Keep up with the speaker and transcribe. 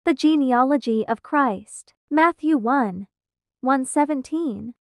The Genealogy of Christ. Matthew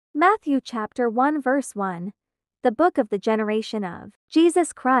 1:17. Matthew chapter 1 verse 1. The book of the generation of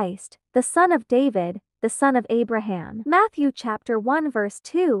Jesus Christ, the son of David, the son of Abraham. Matthew chapter 1 verse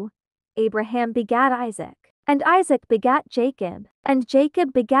 2. Abraham begat Isaac, and Isaac begat Jacob, and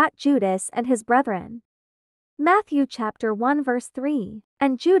Jacob begat Judas and his brethren. Matthew chapter 1 verse 3.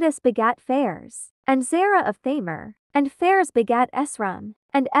 And Judas begat Phares, and Zara of Thamar, and Phares begat Esrom,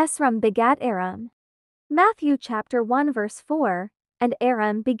 and Esrom begat Aram. Matthew chapter 1 verse 4. And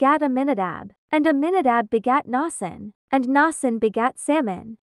Aram begat Aminadab, and Aminadab begat Naasson, and Naasson begat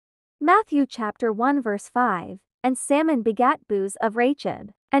Salmon. Matthew chapter 1 verse 5. And Salmon begat Booz of Rachab,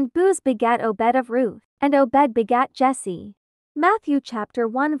 and Booz begat Obed of Ruth, and Obed begat Jesse. Matthew chapter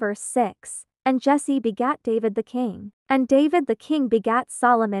 1 verse 6. And Jesse begat David the king, and David the king begat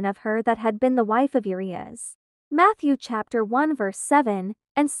Solomon of her that had been the wife of Urias. Matthew chapter 1 verse 7.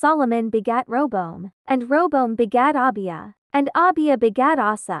 And Solomon begat Rehoboam, and Rehoboam begat Abiah, and Abiah begat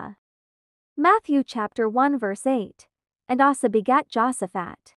Asa. Matthew chapter 1 verse 8. And Asa begat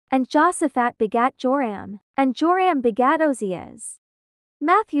Josaphat, and Josaphat begat Joram, and Joram begat Ozias.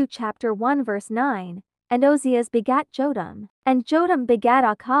 Matthew chapter 1 verse 9. And Ozias begat Jotam, and Jotam begat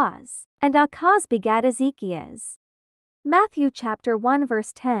Achaz, and Achaz begat Ezekias. Matthew chapter 1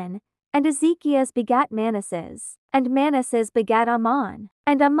 verse 10. And Ezekias begat Manasses, and Manasses begat Ammon,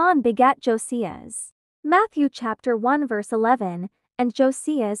 and Ammon begat Josias. Matthew chapter 1 verse 11. And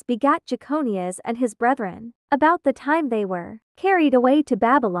Josias begat Jeconias and his brethren, about the time they were carried away to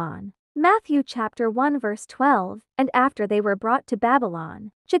Babylon. Matthew chapter 1 verse 12. And after they were brought to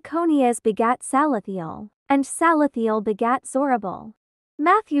Babylon, Jeconias begat Salathiel, and Salathiel begat Zorobabel.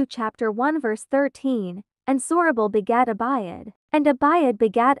 Matthew chapter 1 verse 13. And Zorobabel begat Abiad, and Abiad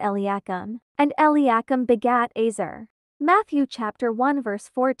begat Eliakim, and Eliakim begat Azar. Matthew chapter 1 verse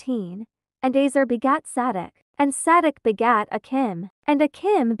 14. And Azar begat Sadok, and Sadok begat Achim, and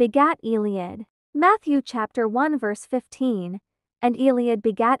Achim begat Eliad. Matthew chapter 1 verse 15. And Eliad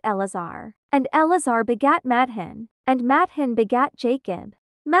begat Eleazar, and Eleazar begat Matthan, and Matthan begat Jacob.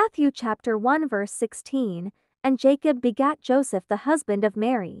 Matthew chapter 1 verse 16. And Jacob begat Joseph the husband of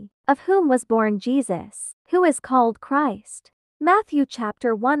Mary, of whom was born Jesus, who is called Christ. Matthew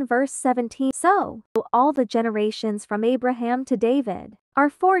chapter 1 verse 17. So, all the generations from Abraham to David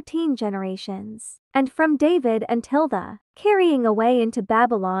are 14 generations, and from David until the carrying away into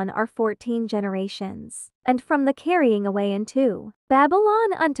Babylon are 14 generations, and from the carrying away into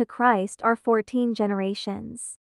Babylon unto Christ are 14 generations.